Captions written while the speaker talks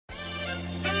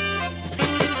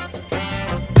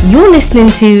You're listening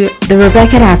to The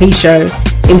Rebecca Abbey Show,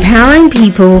 empowering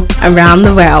people around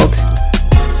the world.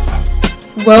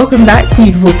 Welcome back,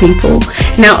 beautiful people.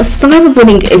 Now,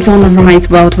 cyberbullying is on the rise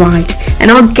worldwide,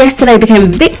 and our guests today became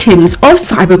victims of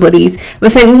cyberbullies, were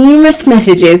sent numerous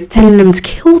messages telling them to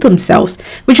kill themselves,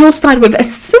 which all started with a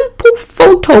simple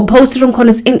photo posted on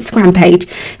Connor's Instagram page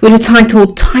with the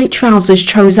title "Tight Trousers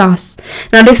Chose Us."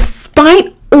 Now,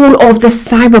 despite all of the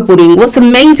cyberbullying, what's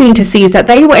amazing to see is that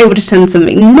they were able to turn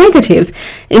something negative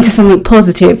into something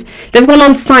positive. They've gone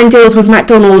on to sign deals with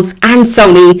McDonald's and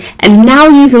Sony, and now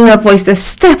using their voice to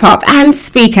step up and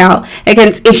speak out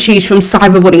against issues from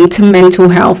cyberbullying to mental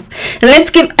health. And let's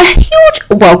give a huge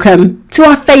welcome to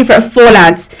our favourite four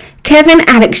lads, Kevin,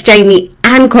 Alex, Jamie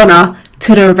and Connor,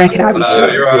 to the Rebecca Abbey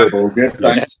Show. You're right. Good,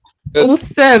 thanks.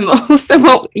 Awesome.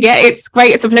 Well, yeah, it's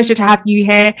great. It's a pleasure to have you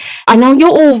here. I know you're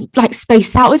all like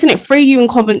spaced out, isn't it? Free, you in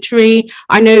Coventry.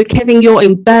 I know, Kevin, you're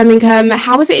in Birmingham.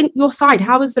 How is it in your side?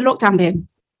 How has the lockdown been?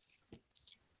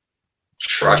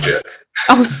 Tragic.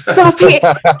 Oh, stop it.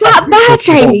 That bad,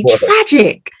 Jamie.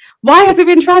 Tragic. Why has it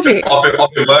been tragic?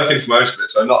 I've been working for most of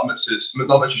it, so not much has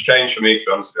changed for me, to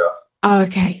be honest with you. Oh,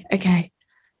 okay.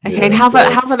 Yeah, and how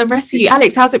about the rest of you?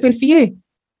 Alex, how's it been for you?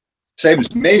 Same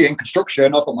as me in construction.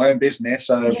 I've got my own business,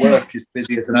 so work is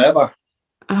busier than ever.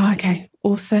 Oh, okay,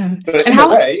 awesome. But in a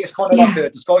way, it's kind of like a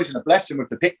disguise and a blessing with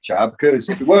the picture, because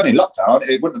if we weren't in lockdown,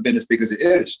 it wouldn't have been as big as it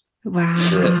is.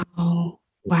 Wow.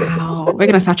 Wow. We're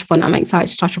going to touch upon that. I'm excited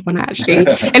to touch upon that, actually.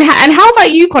 and how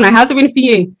about you, Connor? How's it been for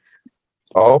you?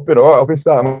 Oh, I've been all right. I've been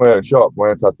starting my own shop, my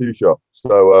own tattoo shop.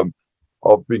 So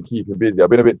I've been keeping busy.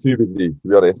 I've been a bit too busy, to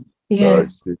be honest. Yeah.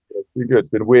 So it's been good. It's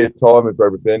been a weird time for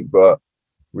everything, but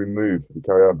we move, we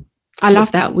carry on. I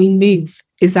love that. We move.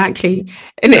 Exactly.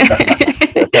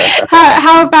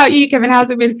 How about you, Kevin? How's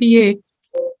it been for you?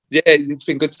 Yeah, it's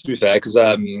been good, to be fair, because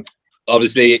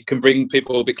obviously it can bring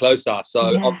people a bit closer.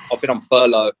 So I've been on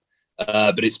furlough,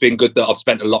 but it's been good that I've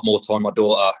spent a lot more time with my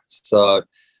daughter. So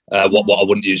what I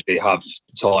wouldn't usually have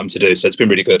time to do. So it's been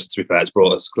really good, to be fair. It's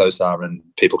brought us closer and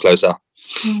people closer.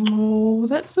 Oh,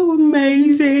 that's so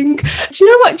amazing. Do you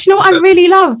know what I really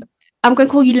love? I'm going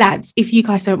to call you lads, if you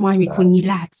guys don't mind me calling you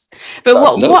lads. But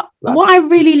what I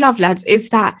really love, lads, is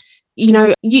that, you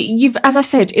know, you've, as I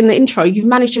said in the intro, you've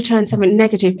managed to turn something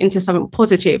negative into something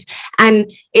positive.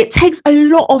 And it takes a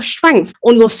lot of strength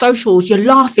on your socials. You're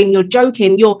laughing, you're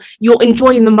joking, you're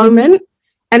enjoying the moment.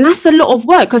 And that's a lot of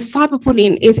work, because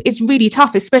cyberbullying is really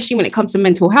tough, especially when it comes to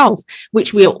mental health,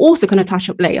 which we are also going to touch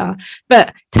up later.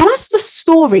 But tell us the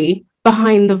story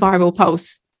behind the viral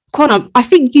post. Connor, I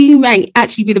think you may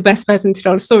actually be the best person to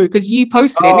tell the story, because you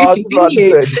posted it initially, didn't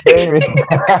you?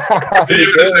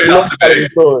 Shall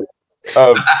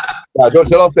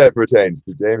I say it for a change?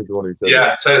 Because Jamie's the one who said it.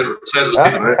 Yeah, say the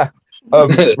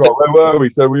right, where were we?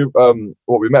 So we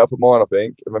met up at mine, I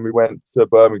think, and then we went to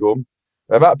Birmingham.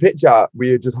 And that picture, we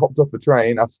had just hopped off the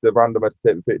train, asked the random to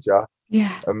take the picture.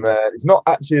 Yeah. And it's not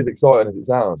actually as exciting as it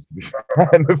sounds, to be fair.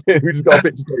 We just got a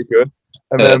picture taken.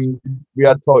 And then we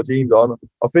had tight jeans on.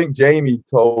 I think Jamie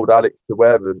told Alex to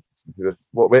wear they're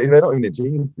not even in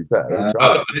jeans, to be fair.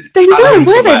 They weren't,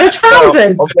 were they? They're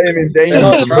trousers. I'm blaming Jamie.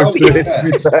 To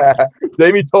be fair.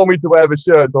 Jamie told me to wear the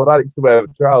shirt, told Alex to wear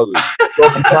the trousers. So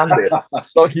he planned it.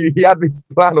 Like he had this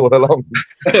plan all along.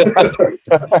 Then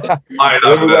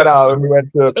we went out and we went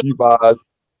to a few bars,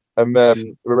 and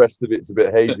then the rest of it's a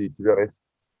bit hazy, to be honest.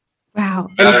 Wow.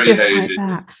 And just hazy. Like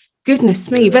that. Goodness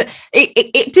me. But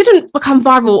it didn't become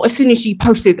viral as soon as you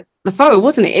posted the photo,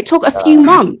 wasn't it? It took a few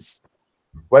months.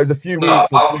 Well, it was a few weeks.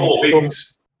 4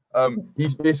 weeks.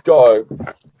 This guy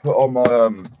put on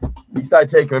my he started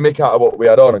taking a mick out of what we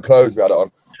had on and clothes we had on,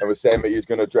 and was saying that he was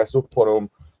going to dress up on them.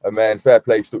 And then fair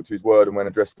play, stuck to his word and went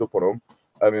and dressed up on them.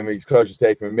 And his clothes was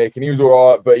taking a mick, and he was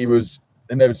all right, but he was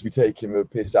inevitably taking the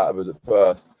piss out of us at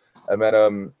first. And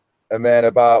then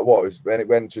about when it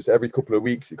went just every couple of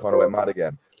weeks, it kind of went mad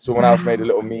again. Someone else made a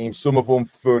little meme, some of them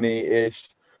funny-ish,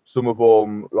 some of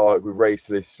them like with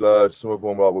racist slurs, some of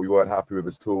them like we weren't happy with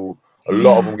us at all. A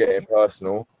lot of them getting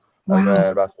personal. Wow. And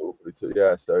then that's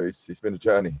so it's been a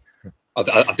journey.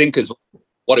 I think as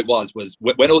what it was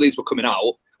when all these were coming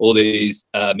out, all these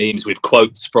memes with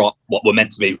quotes from what were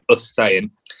meant to be us saying,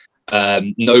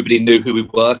 nobody knew who we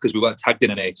were because we weren't tagged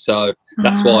in any. So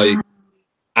that's why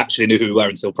actually knew who we were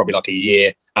until probably like a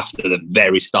year after the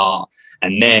very start.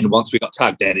 And then once we got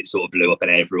tagged, then it sort of blew up and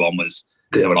everyone was,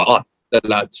 because they were like, oh, the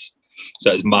lads.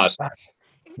 So it's mad.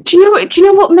 Do you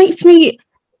know what makes me,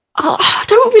 I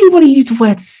don't really want to use the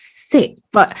word sick,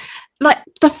 but like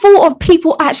the thought of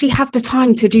people actually have the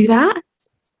time to do that.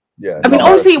 Yeah. I mean,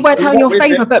 obviously it worked out in your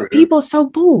favour, but people are so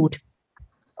bored.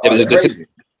 Yeah,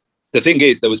 the thing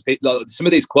is, there was like, some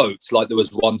of these quotes, like there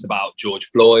was ones about George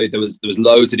Floyd. There was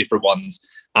loads of different ones,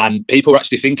 and people were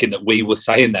actually thinking that we were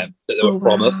saying them, that they were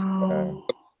from us.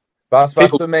 That's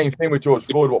the main thing with George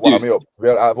Floyd. What wound me up,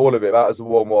 out of all of it, that was the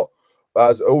one. All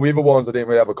the other ones I didn't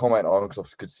really have a comment on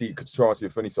because I could try and see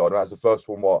the funny side. And that's the first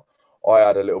one what I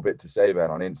had a little bit to say then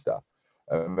on Insta,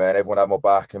 and then everyone had my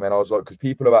back, and then I was like, because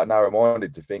people are that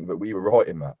narrow-minded to think that we were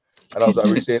writing that. And I was like,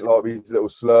 we see like these little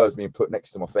slurs being put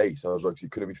next to my face. I was like,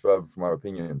 it couldn't be further from our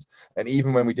opinions. And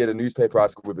even when we did a newspaper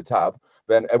article with a tab,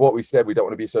 then what we said, we don't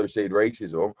want to be associated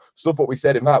racism. Stuff what we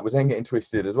said in that was then getting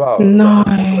twisted as well. No.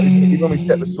 Even when we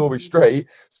set the story straight,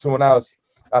 someone else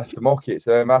has to mock it.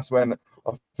 So then that's when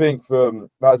I think that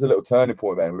was a little turning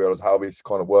point. Then we realized how this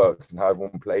kind of works and how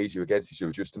everyone plays you against each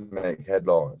other just to make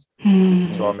headlines,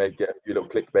 just to try and get a few little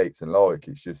clickbaits and like.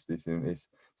 It's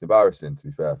embarrassing, to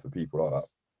be fair, for people like that.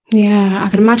 Yeah, I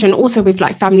can imagine. Also with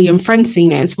like family and friends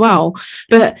seeing it as well.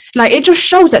 But like, it just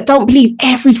shows that don't believe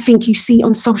everything you see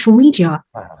on social media.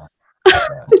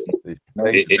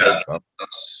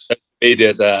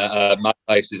 Media's a mad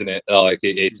place, isn't it? Like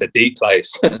it's a deep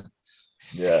place.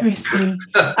 Seriously.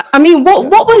 I mean,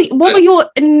 what were your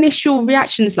initial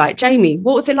reactions like, Jamie?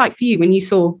 What was it like for you when you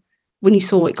saw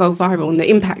it go viral and the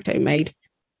impact it made?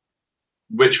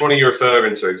 Which one are you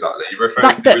referring to exactly? You're referring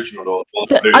like to the original or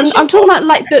I'm talking about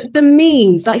like the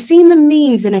memes, like seeing the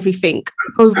memes and everything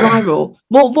go viral.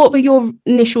 What were your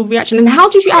initial reaction, and how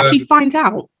did you actually find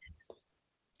out?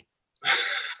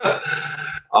 I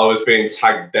was being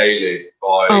tagged daily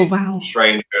by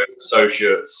strangers,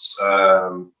 associates,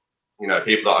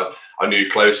 people that I knew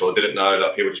close or didn't know,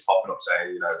 that people just popping up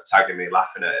saying, tagging me,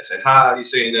 laughing at it, saying, "How have you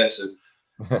seen this?" And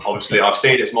obviously I've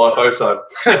seen it's my photo. So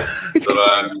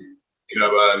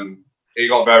it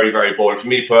got very, very boring for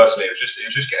me personally. It was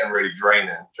just getting really draining.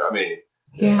 Do you know what I mean?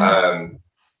 Yeah.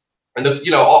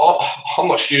 I'm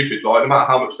not stupid. Like, no matter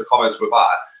how much the comments were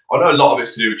bad, I know a lot of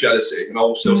it's to do with jealousy, and I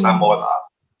will still stand by that.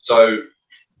 So,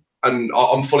 and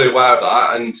I'm fully aware of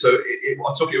that. And so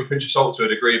I took it with a pinch of salt to a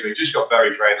degree, but it just got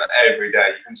very draining. Like, every day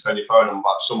you can turn your phone on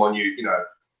about someone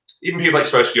even people like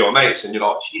supposed to be your mates, and you're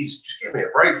like, "Geez, just give me a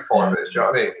break for 5 minutes." Do you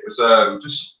know what I mean? It was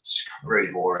just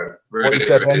really boring. Really,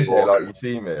 really boring. Like, you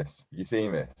seen this?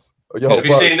 Yo, have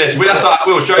you seen this? We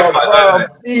was joking about that.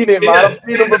 I've seen it, man. I've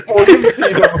seen them before. You've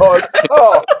seen them,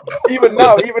 man. Even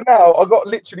now, I got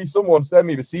literally someone send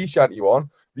me the sea shanty one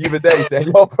the other day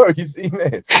saying, "Oh, bro, you seen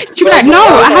this?" You're like, "No,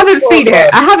 I haven't seen it.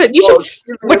 I haven't." You should.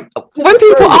 When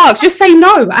people ask, just say,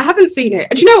 "No, I haven't seen it."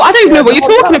 And you know, I don't even know what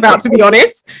you're talking about, to be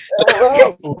honest.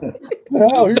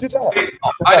 Who did that?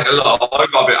 I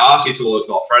got a bit arsey towards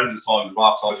friends at times as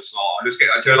well. So I just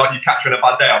get like you catch me in a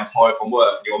bad day. I'm tired from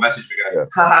work, and you'll message me going,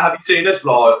 "Have you seen this?"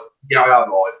 Like, yeah, I have.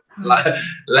 Like,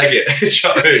 leg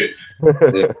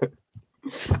it.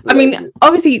 I mean,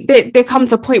 obviously, there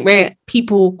comes a point where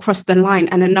people cross the line,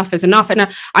 and enough is enough. And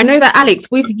I know that, Alex,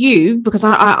 with you, because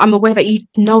I'm aware that you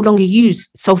no longer use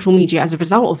social media as a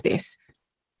result of this.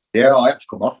 Yeah, I had to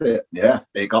come off it. Yeah,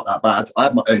 it got that bad. I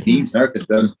had my own memes and everything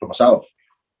done for myself.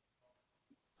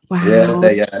 Wow. Yeah, and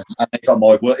they got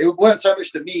my work. It weren't so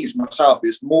much the memes myself.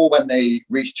 It's more when they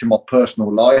reached to my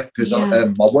personal life, because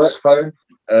my work phone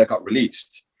got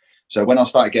released. So when I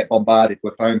started getting bombarded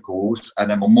with phone calls, and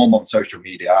then my mum on social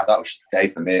media, that was the day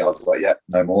for me. I was like, yeah,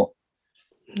 no more.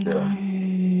 No.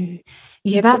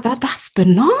 Yeah, that's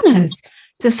bananas.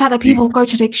 The fact that people go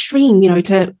to the extreme,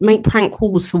 to make prank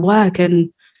calls for work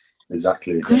and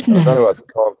exactly. Goodness. I don't know how to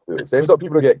calm to it. Same like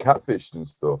people who get catfished and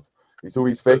stuff. It's all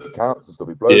these fake accounts and stuff.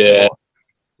 It blows I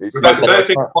don't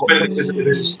think this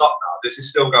is stopped now. This is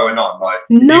still going on. Like,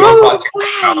 no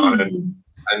way.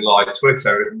 And like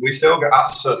Twitter, we still get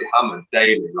absolutely hammered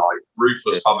daily, like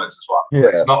ruthless comments as well. Yeah.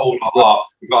 It's not all like,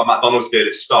 we've got a McDonald's deal,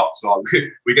 it stopped. Like,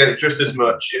 we get it just as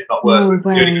much, if not worse. We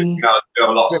have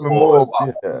a lot of support as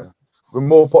well. Yeah. The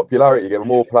more popularity you get, the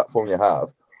more platform you have,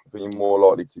 I think you're more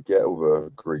likely to get over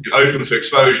grief. You're open to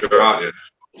exposure, aren't you?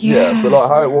 Yeah, but like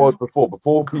how it was before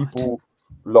people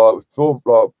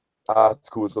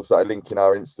articles stuff started linking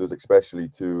our instas, especially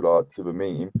to the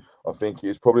meme. I think it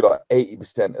was probably like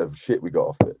 80% of shit we got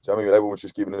off it. Do you know what I mean? Everyone was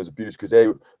just giving us abuse because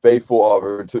they thought,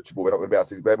 we're untouchable. We're not going to be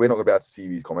able to see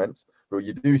these comments. But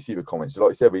you do see the comments.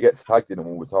 Like you said, we get tagged in them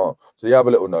all the time. So you have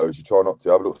a little nose. You try not to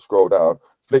have a little scroll down,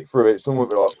 flick through it. Someone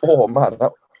will be like, "Oh man,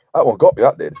 that one got me.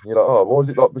 That did." And you're like, "Oh, what was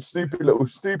it like?" The stupid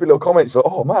little comments. Like,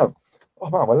 "Oh man,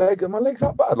 my leg's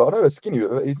that bad. Like, I know it's skinny,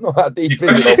 but he's not that deep." Why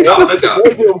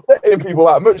is it upsetting people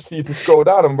that much to you to scroll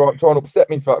down and try and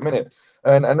upset me for a minute?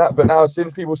 But now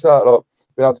since people start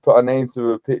being able to put our names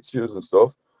to pictures and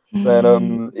stuff,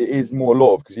 then it is more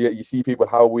love, because you see people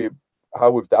how we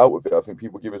how we've dealt with it. I think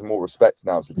people give us more respect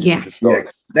now. So people just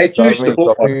start. They do. It's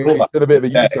been a bit of a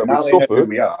U-turn. We've suffered.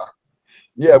 We are.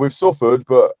 Yeah, we've suffered,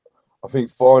 but I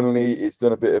think finally it's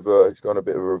gone a bit of a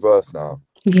reverse now.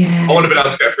 Yeah. I would have been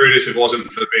able to get through this if it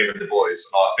wasn't for being with the boys.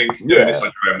 I think doing this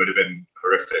on your own would have been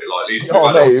horrific. Like, these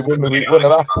mate, it wouldn't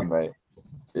have happened, mate.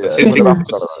 Yeah, it wouldn't have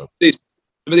happened.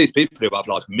 Some of these people who have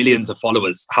like millions of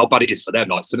followers, how bad it is for them.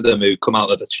 Like some of them who come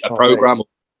out of a program or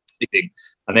anything,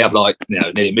 and they have like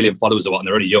nearly a million followers or what, and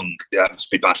they're only young. Yeah, it must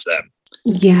be bad for them.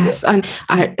 Yes, and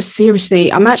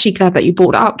seriously, I'm actually glad that you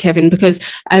brought it up, Kevin, because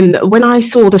when I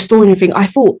saw the story and everything, I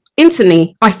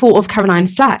thought of Caroline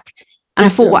Flack, and I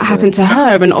thought what happened to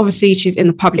her, and obviously she's in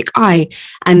the public eye,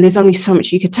 and there's only so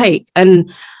much you could take,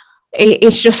 and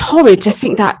it's just horrid to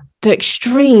think that the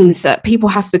extremes that people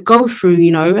have to go through,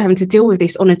 you know, having to deal with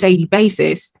this on a daily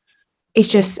basis. It's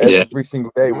just every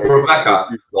single day. Rebecca,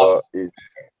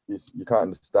 you can't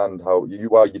understand how you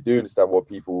do understand what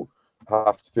people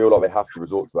have to feel like they have to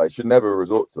resort to that. It should never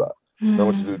resort to that. No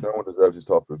one deserves this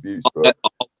type of abuse. But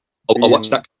I watched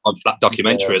that on Flat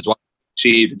documentary as well. She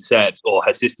even said, or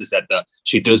her sister said, that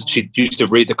she used to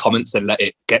read the comments and let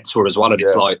it get to her as well. And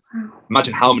it's like,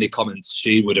 imagine how many comments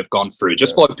she would have gone through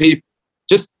just by people.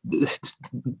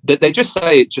 They just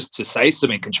say it just to say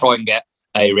something and try and get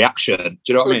a reaction.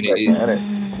 Do you know what I mean?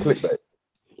 Clickbait.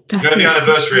 You know the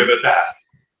anniversary of her death?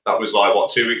 That was like,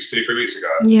 what, 3 weeks ago?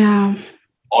 Yeah.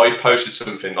 I posted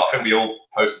something, I think we all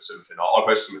posted something. I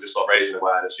posted something just like raising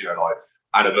awareness, you know, like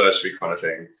anniversary kind of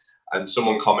thing. And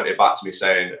someone commented back to me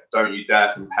saying, don't you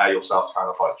dare compare yourself to kind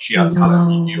of like, she had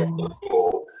talent, you on the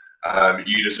floor,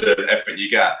 you deserve everything you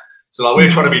get. So like,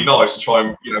 we're trying to be nice to try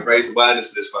and, you know, raise awareness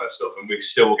for this kind of stuff, and we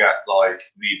still get like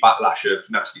the backlash of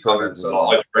nasty comments. So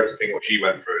like, I dread to think what she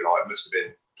went through. Like, it must have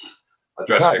been. I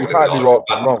dread to think. You can't be right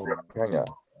from wrong, can you?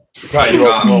 You can't be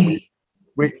right from wrong.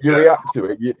 You react to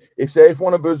it. If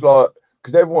one of us, like,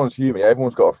 because everyone's human,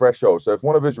 everyone's got a threshold. So if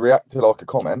one of us react to like a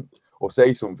comment or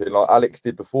say something like Alex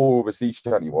did before with the Sea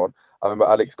Shanty one, I remember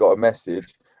Alex got a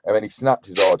message and then he snapped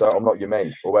his, I'm not your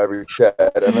mate, or whatever he said,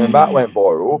 and then that went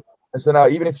viral. And so now,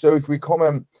 if we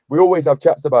comment, we always have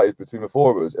chats about it between the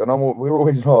four of us, and we're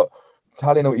always like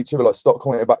telling each other, like, stop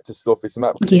commenting back to stuff, this and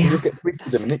that. We just get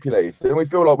twisted and manipulated, and we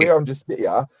feel like we are just sit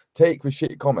here, take the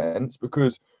shit comments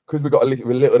because we got a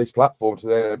little of this platform, so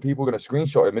then people are going to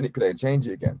screenshot it, manipulate, and change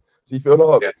it again. So you feel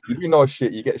like you do nice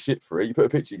shit, you get shit for it. You put a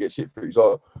picture, you get shit for it. It's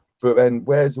like, but then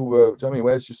where's all the? Do you know what I mean?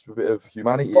 Where's just a bit of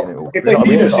humanity in it all? If they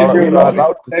see us in real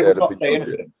life, they will not say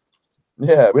anything.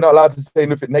 Yeah, we're not allowed to say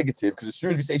nothing negative, because as soon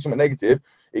as we say something negative,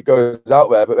 it goes out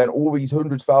there. But then all these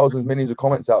hundreds, thousands, millions of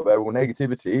comments out there with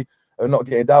negativity are not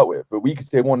getting dealt with. But we can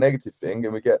say one negative thing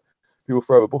and we get people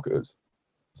throw a book at us.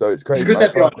 So it's crazy. It's because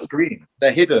they're behind the screen.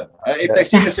 They're hidden. If they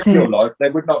see us in real life, they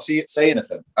would not say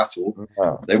anything at all.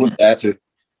 No. They wouldn't dare to.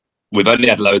 We've only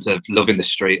had loads of love in the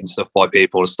street and stuff by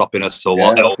people stopping us or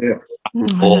what.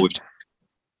 Or we've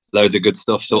loads of good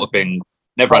stuff, sort of thing.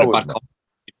 Never had a bad comment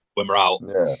when we're out.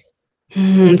 Yeah.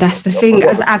 That's the thing,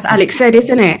 as Alex said,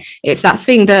 isn't it? It's that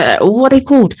thing that, what are they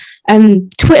called?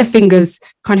 Twitter fingers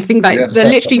kind of thing. Like they're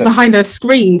literally behind their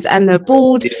screens and they're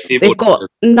bored. They've got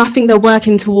nothing they're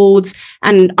working towards,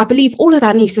 and I believe all of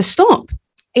that needs to stop.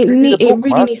 It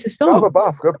really needs to stop. Go have a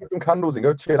bath, go put some candles and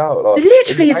go chill out. Like,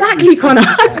 literally, exactly, Connor.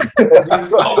 You've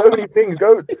got so many things.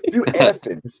 Go do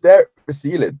anything. Stare at the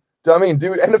ceiling. Do you know what I mean?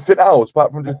 Do anything else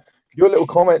apart from just your little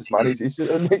comments, man. It's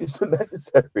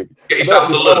unnecessary. Get yourself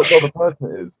to look. What type of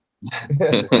person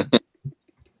it is.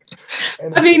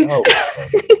 I mean,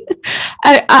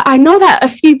 I know that a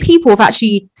few people have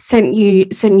actually sent you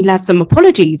lads some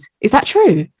apologies. Is that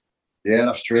true? Yeah,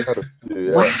 that's true.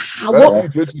 Yeah. Wow.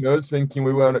 What? Good, thinking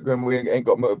we ain't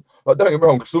got motive. Like, don't get me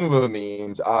wrong, some of the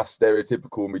memes are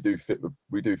stereotypical and we do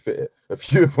fit it. A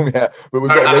few of them, yeah. But we've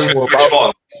got way more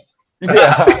about.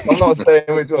 Yeah, I'm not saying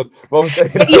which one. But I'm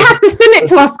saying you have to send it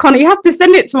to us, Connor. You have to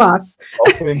send it to us.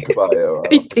 I'll think about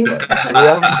it.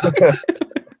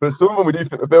 But some of them we do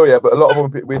fit the bill, yeah. But a lot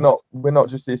of them we're not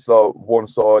just this like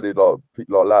one-sided like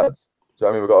lads. So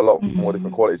I mean, we've got a lot more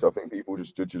different qualities. So I think people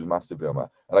just judge us massively on that.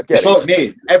 And I get it's like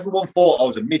me. Everyone thought I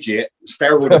was a midget,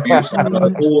 steroid abuse, and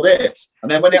like all this.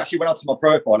 And then when they actually went onto my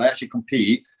profile, I actually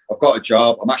compete. I've got a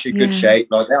job. I'm actually in good shape.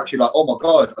 Like they're actually like, oh my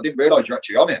god, I didn't realise you're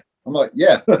actually on it. I'm like,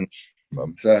 yeah.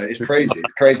 So it's crazy.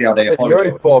 It's crazy how they apologize.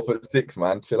 You're only 5'6",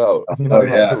 man. Chill out. You know,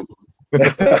 I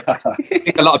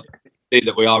think a lot of people think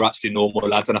that we are actually normal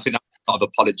lads, and I think a lot of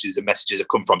apologies and messages have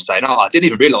come from saying, "Oh, I didn't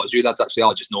even realise you lads actually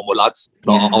are just normal lads.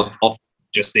 Off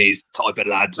just these type of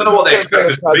lads." I don't know what they expect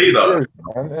us to be though.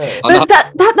 But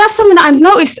that's something that I've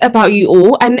noticed about you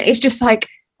all, and it's just like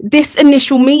this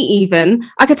initial meet. Even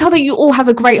I could tell that you all have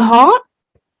a great heart.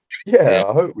 Yeah,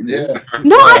 I hope we do. Yeah.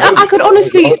 No, I could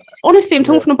honestly, I'm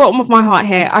talking from the bottom of my heart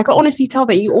here. I could honestly tell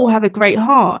that you all have a great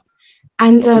heart,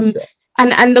 and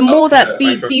and the more that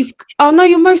these oh no,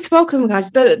 you're most welcome,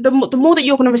 guys. The more that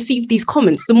you're going to receive these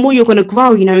comments, the more you're going to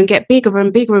grow, you know, and get bigger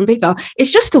and bigger and bigger.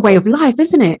 It's just a way of life,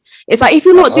 isn't it? It's like if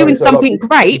you're not doing something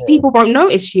great, people won't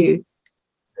notice you.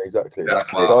 Exactly.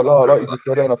 Like you just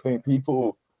said, and I think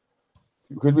people,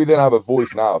 because we didn't have a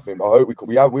voice now, I hope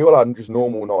we all had just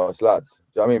normal nice lads. Do you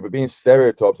know what I mean? But being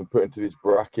stereotypes and put into this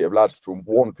bracket of lads from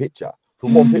one picture,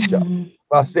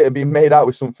 that's it, and being made out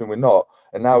with something we're not.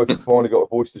 And now we've finally got a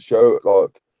voice to show,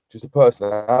 like, just a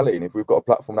personality. And if we've got a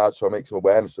platform now to try and make some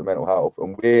awareness of mental health,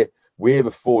 and we're the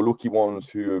 4 lucky ones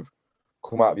who have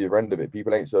come out the other end of it.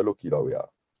 People ain't so lucky like we are.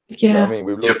 Yeah. You know what I mean?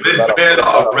 We've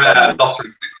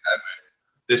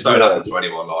this don't happen to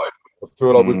anyone. Like, I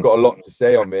feel like we've got a lot to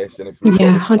say on this, and if we've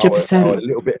got 100%, a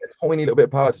tiny little bit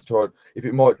of power to try, if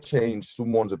it might change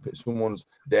someone's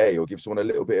day or give someone a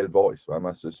little bit of advice, man,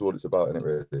 that's all it's about, isn't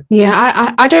it, really?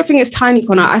 Yeah, I don't think it's tiny,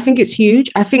 Connor. I think it's huge.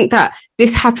 I think that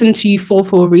this happened to you for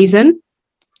a reason,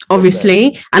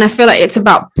 obviously, and I feel like it's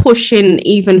about pushing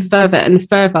even further and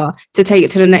further to take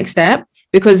it to the next step,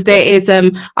 because there is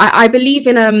I believe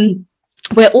in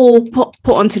we're all put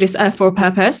onto this earth for a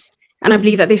purpose. And I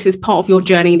believe that this is part of your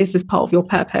journey. This is part of your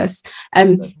purpose.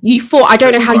 You thought, I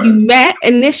don't know how you met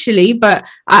initially, but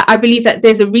I believe that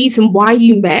there's a reason why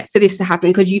you met for this to happen,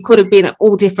 because you could have been at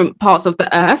all different parts of the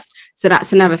earth. So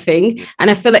that's another thing. And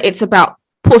I feel like it's about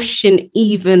pushing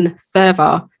even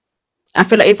further. I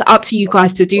feel like it's up to you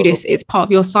guys to do this. It's part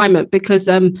of your assignment, because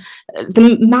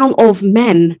the amount of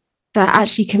men that are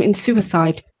actually committing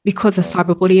suicide because of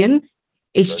cyberbullying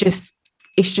is just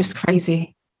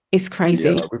crazy. It's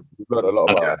crazy. Yeah, we've learned a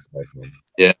lot about that.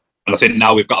 Yeah, and I think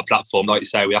now we've got a platform, like you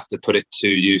say, we have to put it to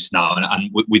use now, and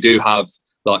we do have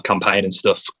like campaign and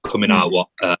stuff coming out. What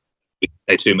we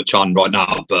say too much on right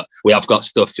now, but we have got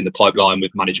stuff in the pipeline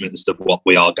with management and stuff. What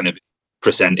we are going to be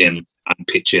presenting and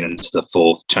pitching and stuff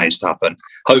for change to happen.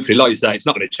 Hopefully, like you say, it's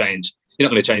not going to change. You're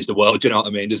not going to change the world. Do you know what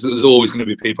I mean? There's always going to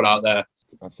be people out there.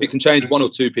 You can change 1 or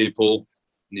 2 people.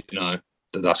 You know,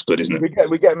 that's good, isn't it?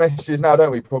 We get messages now,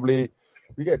 don't we?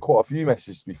 We get quite a few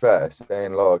messages, to be fair,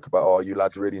 saying like about, oh, you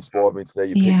lads really inspired me today.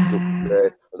 You picked us up today.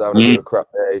 I was having a bit of a crap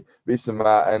day, this and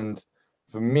that. And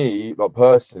for me, like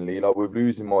personally, like with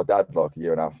losing my dad like a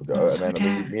year and a half ago, and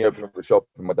then me opening up the shop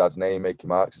in my dad's name, making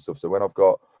marks and stuff. So when I've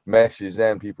got messages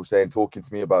and people talking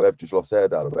to me about they've just lost their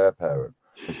dad or their parent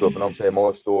and stuff, and I'm saying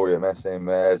my story and they're saying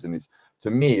theirs, and it's,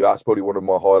 to me, that's probably one of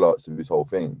my highlights of this whole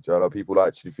thing. Do you know, people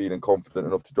actually feeling confident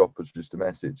enough to drop us just a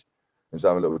message and just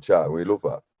have a little chat. We love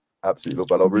that. Absolutely love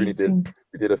that.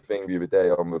 We did a thing the other day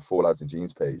on the 4 Lads in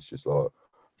Jeans page, just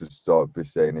start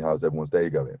saying how's everyone's day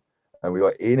going, and we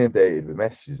got inundated with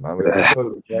messages, man. We got so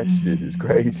many messages, it's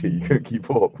crazy. You couldn't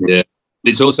keep up. Yeah,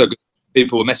 it's also good.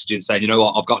 People were messaging saying, you know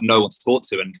what, I've got no one to talk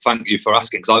to, and thank you for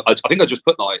asking, because I think I just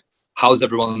put like, how's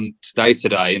everyone's day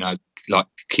today? You know, like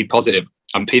keep positive,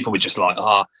 and people were just like,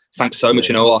 thanks so much.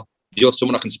 You know what, you're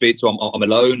someone I can speak to. I'm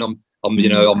alone. I'm you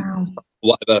know, I'm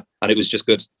whatever, and it was just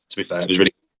good. To be fair, it was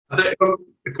really. I think,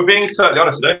 if we're being totally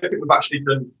honest, I don't think we've actually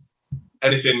done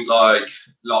anything like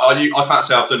I can't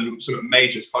say I've done something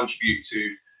major to contribute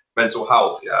to mental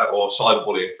health, or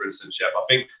cyberbullying, for instance, But I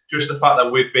think just the fact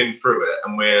that we've been through it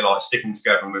and we're like sticking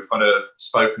together and we've kind of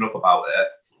spoken up about it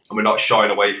and we're not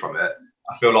shying away from it,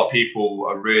 I feel like people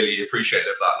are really appreciative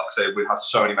of that. Like I say, we've had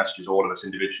so many messages, all of us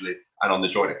individually and on the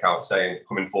joint account,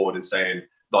 coming forward and saying,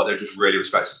 like, they just really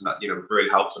respect us, and that, you know, really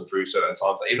helped them through certain times.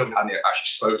 Like, even if we hadn't actually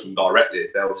spoken to them directly,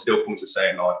 they'll still come to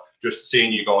saying, like, just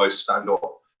seeing you guys stand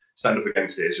up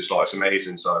against it is just like, it's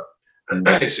amazing. So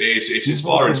it's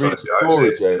inspiring to us.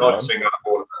 It's nice to out of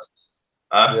all of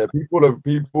us. Yeah,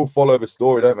 people follow the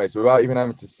story, don't they? So without even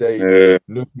having to say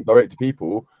nothing direct to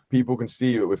people can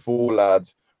see that we're 4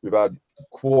 lads. We've had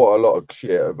quite a lot of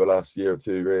shit over the last year or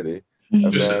 2, really.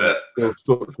 And then still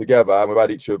stuck together, and we've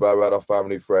had each other, we've had our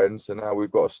family, friends, and now we've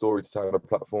got a story to tell on a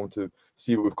platform to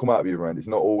see what we've come out of the event. It's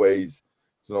not always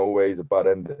a bad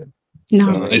ending.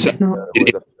 No, it's not.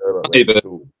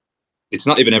 It's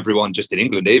not even everyone just in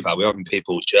England either. We're having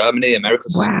people Germany, America.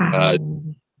 Wow.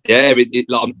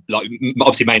 Like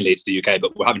obviously mainly it's the UK,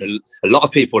 but we're having a lot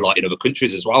of people like in other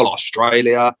countries as well, like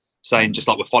Australia, saying just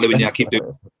like, we're following you, keep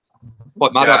doing.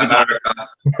 Quite mad having that.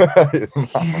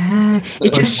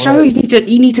 It just shows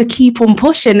you need to keep on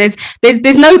pushing. There's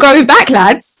no going back,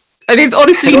 lads. There's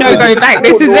honestly no going back.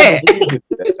 This is it.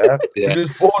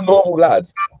 There's 4 normal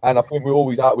lads, and I think we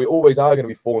always are going to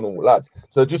be 4 normal lads.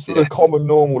 So just for a common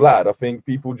normal lad, I think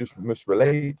people just must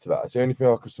relate to that. It's the only thing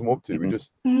I can sum up to. We're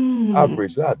just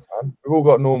average lads, man. We've all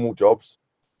got normal jobs.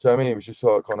 So I mean, it was just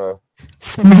like kind of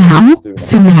For now,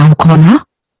 Connor.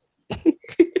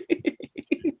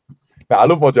 I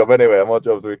love my job anyway. My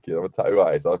job's wicked. I'm a tattoo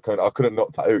artist. I couldn't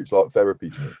not tattoo. It's like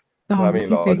therapy to me. You know what I mean?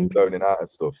 Like I'm zoning out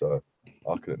and stuff, so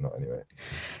I couldn't not anyway.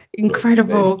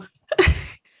 Incredible.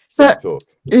 So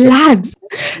lads,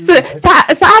 so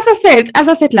as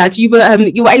I said, lads, you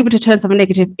were able to turn something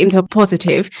negative into a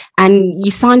positive, and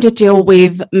you signed a deal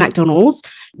with McDonald's.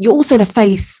 You're also the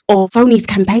face of Sony's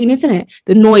campaign, isn't it?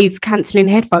 The noise cancelling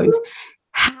headphones.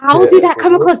 How did that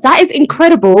come across? That is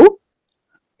incredible.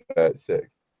 That's sick.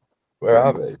 Where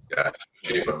are they? Yeah.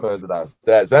 Headphones are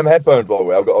downstairs. Them headphones, by the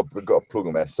way, I've got to plug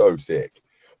them. They're so sick.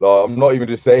 Like I'm not even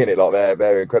just saying it. Like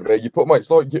they're incredible. You put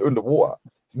it's like you're underwater.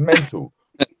 It's mental.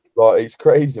 Like it's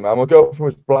crazy, man. My girlfriend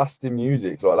was blasting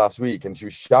music like last week, and she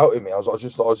was shouting at me. I was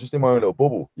just in my own little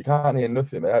bubble. You can't hear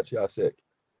nothing. They actually are sick.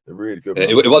 They're really good. Yeah,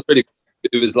 it was really.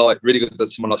 It was like really good that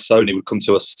someone like Sony would come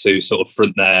to us to sort of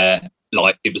front their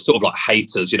like it was sort of like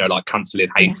haters, like cancelling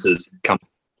haters.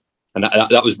 And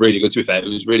that was really good. To be fair, it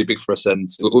was really big for us, and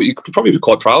you could probably be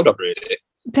quite proud of really.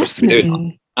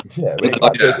 Definitely. Yeah,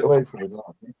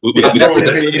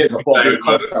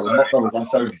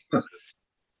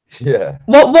 Yeah.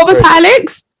 What was that,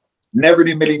 Alex? Never in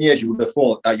a million years you would have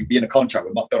thought that you'd be in a contract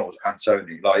with McDonald's and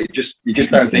Sony. Like you just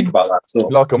don't think about that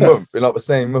stuff. Like a month, in like the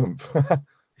same month.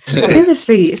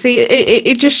 Seriously, see,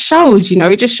 it just shows,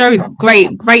 it just shows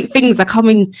great things are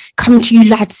coming to you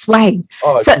lads' way.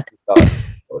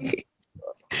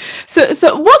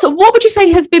 So what would you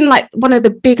say has been like one of the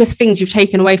biggest things you've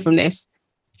taken away from this?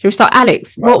 Shall we start,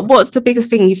 Alex? What's the biggest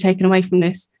thing you've taken away from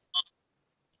this?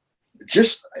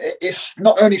 Just it's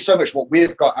not only so much what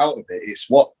we've got out of it, it's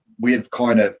what we've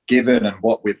kind of given and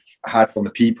what we've had from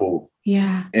the people.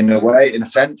 Yeah. In a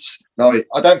sense. Like,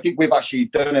 I don't think we've actually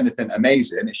done anything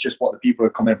amazing. It's just what the people are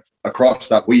coming across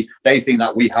that they think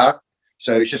that we have.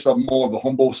 So it's just more of a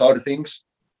humble side of things,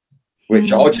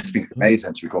 which I just think is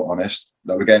amazing, to be quite honest.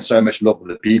 That we're getting so much love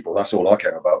with the people. That's all I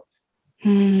care about.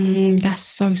 That's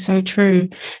so true.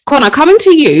 Connor, coming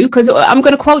to you, because I'm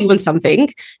going to quote you on something.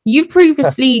 You've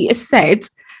previously said,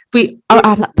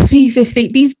 previously,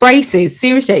 these braces,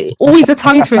 seriously, always a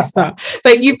tongue twister.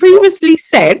 But you previously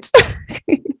said,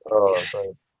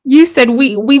 you said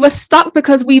we were stuck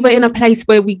because we were in a place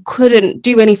where we couldn't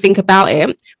do anything about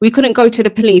it. We couldn't go to the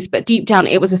police, but deep down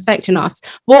it was affecting us.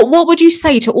 What would you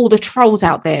say to all the trolls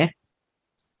out there?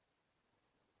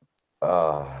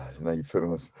 You put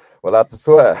me allowed to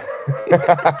swear.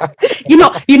 You're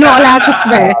not allowed to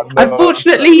swear. No.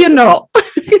 Unfortunately, you're not.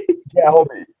 Get a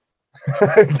hobby.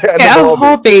 Get a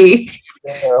hobby.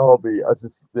 Yeah, a hobby.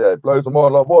 It blows my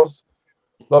mind. Like what's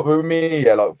like with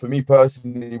me, like for me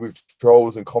personally, with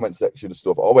trolls and comment section and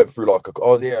stuff, I went through like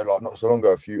not so long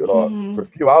ago, for a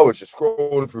few hours just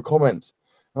scrolling through comments.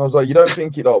 And I was like, you don't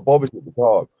think it like bothers you at the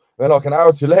time. Then like an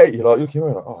hour too late, you're like looking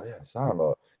around like, oh yeah, sound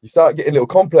like you start getting little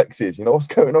complexes, what's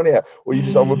going on here? Or you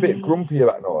just I'm a bit grumpier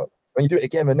that night. When you do it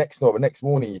again the next night, the next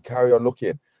morning, you carry on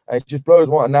looking. And it just blows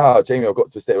my mind. Now, Jamie, I've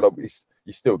got to say, like,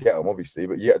 you still get them, obviously,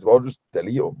 but I'll just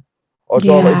delete them. If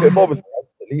it bothers me, I'll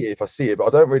just delete it if I see it, but I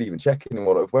don't really even check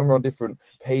anymore. Like, when we're on different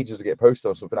pages to get posted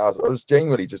on something else, I just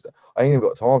genuinely I ain't even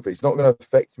got time for it. It's not going to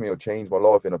affect me or change my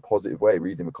life in a positive way,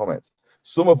 reading the comments.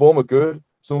 Some of them are good,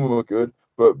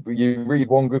 but you read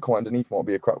one good comment underneath might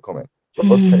be a crap comment. So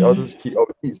I'll just keep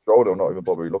scrolling, not even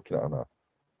bother looking at them now.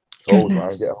 Trolls, man,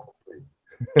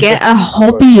 get a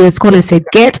hobby, as Connor said.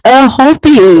 Get a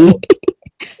hobby.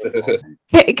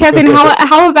 Kevin,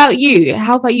 how about you?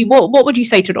 What would you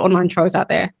say to the online trolls out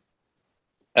there?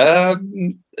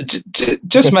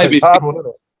 Just maybe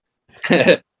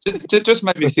just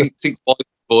maybe think twice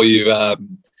before you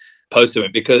post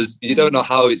something, because you don't know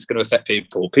how it's going to affect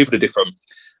people. People are different.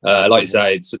 Like you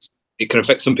say, it can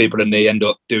affect some people and they end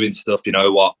up doing stuff, it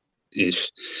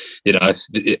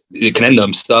can end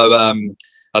them. So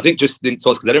I think just think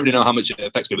twice, because I don't really know how much it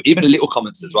affects people. Even the little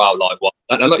comments as well, like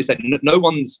you said, no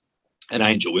one's an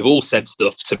angel. We've all said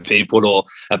stuff to people or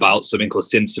about something or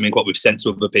seen something what we've sent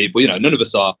to other people. None of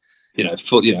us are,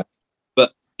 full,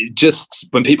 but just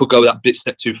when people go that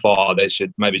step too far, they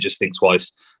should maybe just think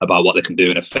twice about what they can do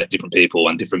and affect different people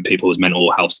and different people's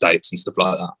mental health states and stuff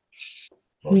like that.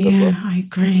 Yeah, I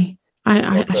agree.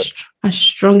 I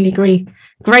strongly agree.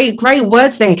 Great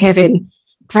words there, Kevin.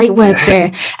 Great words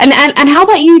there. And how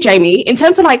about you, Jamie? In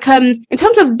terms of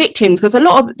victims, because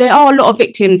there are a lot of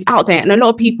victims out there, and a lot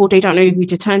of people, they don't know who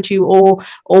to turn to or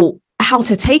how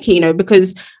to take it,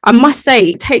 because I must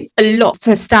say it takes a lot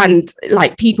to stand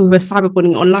like people who are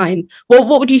cyberbullying online.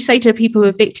 What would you say to people who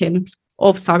are victims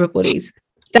of cyberbullies?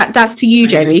 That's to you,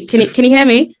 Jamie. Can you hear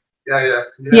me? Yeah.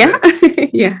 Yeah.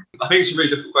 Yeah. I think it's a really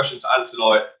difficult question to answer,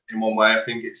 like, in one way. I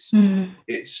think it's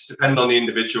dependent on the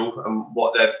individual and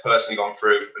what they've personally gone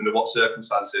through and what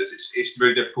circumstances. It's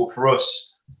really difficult for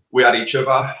us. We had each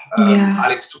other.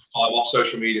 Alex took time off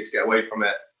social media to get away from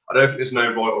it. I don't think there's no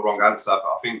right or wrong answer, but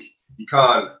I think you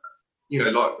can't,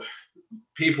 like,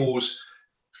 people's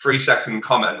 3-second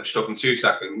comment, which took them 2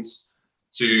 seconds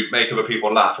to make other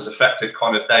people laugh, has affected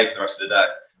Connor's day for the rest of the day.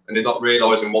 And they're not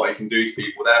realising what it can do to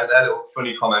people. Their little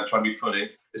funny comment, trying to be funny.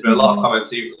 There's been a lot of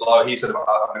comments, like he said, about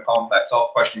having a complex. I've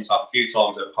questioned myself a few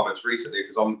times over comments recently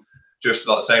because I'm just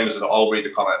like the same as I'll read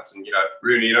the comments and,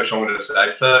 Rooney, what I'm going to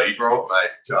say, 30 broke, mate.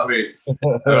 Do you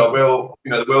know what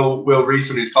I mean? We'll read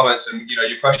some of these comments and,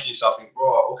 you question yourself and think,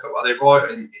 okay, are they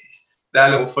right? And their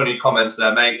little funny comments to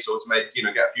their mates or to make,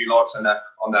 get a few likes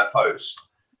on their post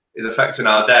is affecting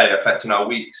our day, affecting our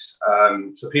weeks.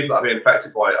 So people that are being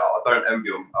affected by it, I don't envy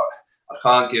them. I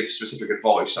can't give specific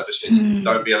advice. I just think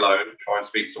don't be alone. Try and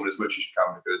speak to someone as much as you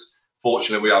can because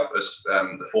fortunately we have us,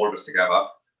 the 4 of us together,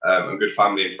 and good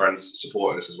family and friends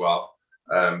supporting us as well.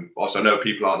 Also, I know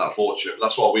people aren't that fortunate.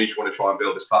 That's why we just want to try and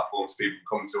build this platform so people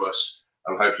come to us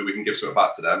and hopefully we can give something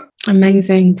back to them.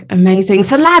 Amazing.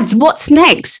 So lads, what's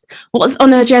next? What's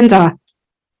on the agenda?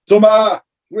 Summer.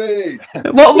 Wait.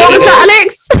 What was that,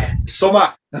 Alex?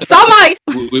 Summer.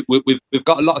 We've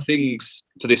got a lot of things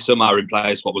for this summer in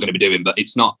place, what we're going to be doing, but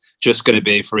it's not just going to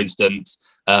be, for instance,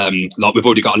 like we've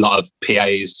already got a lot of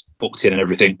PAs booked in and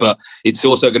everything, but it's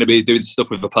also going to be doing stuff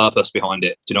with a purpose behind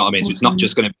it. Do you know what I mean? So it's not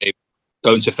just going to be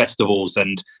going to festivals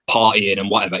and partying and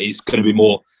whatever. It's going to be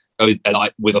more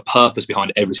like with a purpose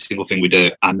behind every single thing we do,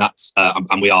 and that's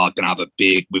and we are going to have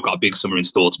we've got a big summer in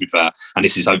store, to be fair, and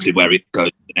this is hopefully where it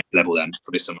goes to the next level then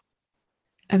for this summer.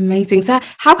 Amazing. So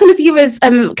how can the viewers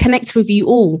connect with you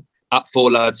all? At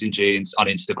 4 Lads in Jeans on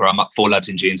Instagram, at 4 Lads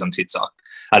in Jeans on TikTok,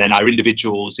 and then our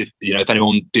individuals, if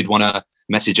anyone did want to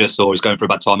message us or is going for a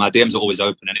bad time, our DMs are always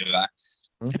open anyway.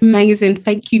 Amazing.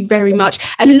 Thank you very much.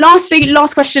 And lastly,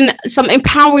 last question, some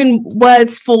empowering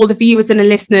words for the viewers and the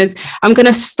listeners. I'm going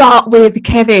to start with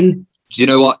Kevin. You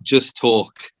know what? Just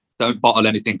talk. Don't bottle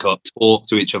anything up. Talk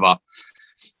to each other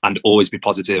and always be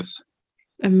positive.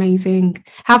 Amazing.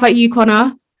 How about you,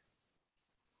 Connor?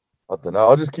 I don't know.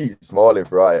 I'll just keep smiling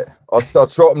for it. I'll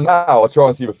try now. I'll try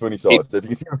and see the funny side. So if you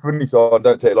can see the funny side,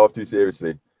 don't take life too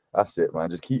seriously. That's it,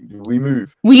 man. Just we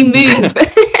move.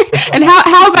 And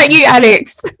how about you,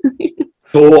 Alex?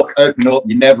 Talk, open up.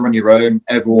 You're never on your own.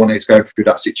 Everyone is going through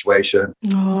that situation.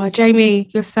 Oh, Jamie,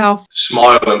 yourself.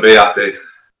 Smile and be happy.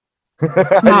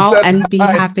 Smile and be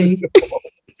happy.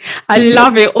 I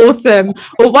love it. Awesome.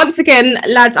 Well, once again,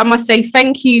 lads, I must say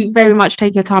thank you very much for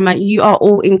taking your time out. You are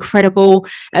all incredible.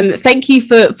 Thank you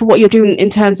for what you're doing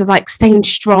in terms of like staying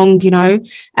strong,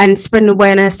 and spreading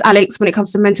awareness. Alex, when it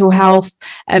comes to mental health,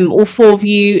 all 4 of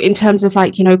you in terms of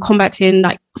like, combating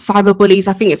like cyber bullies.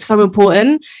 I think it's so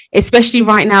important, especially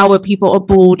right now where people are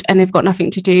bored and they've got nothing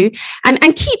to do. And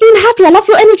keep being happy. I love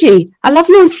your energy. I love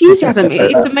your enthusiasm.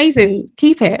 It's amazing.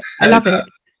 Keep it. I love it.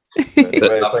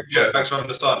 Thanks for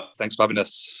understanding. Thanks for having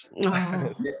us.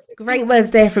 Oh, great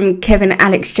words there from Kevin,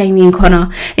 Alex, Jamie and Connor.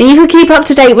 And you can keep up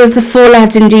to date with the 4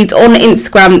 Lads in Jeans on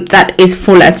Instagram, that is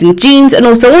 4 Lads in Jeans, and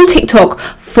also on TikTok,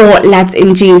 4 Lads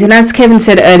in Jeans. And as Kevin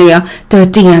said earlier, the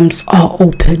DMs are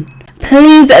open.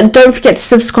 Please don't forget to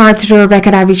subscribe to the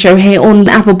Rebecca Davy Show here on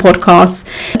Apple Podcasts.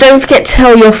 Don't forget to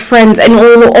tell your friends and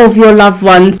all of your loved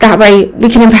ones. That way we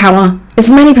can empower as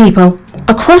many people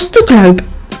across the globe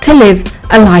to live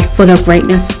a life full of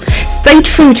greatness. Stay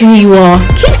true to who you are,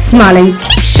 keep smiling,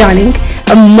 keep shining,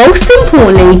 and most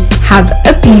importantly, have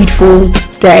a beautiful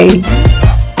day.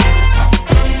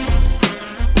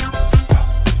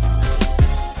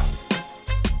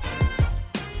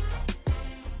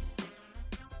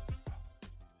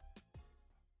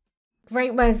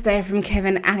 Great words there from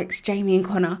Kevin, Alex, Jamie and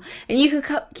Connor. And you could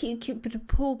keep the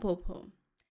paw.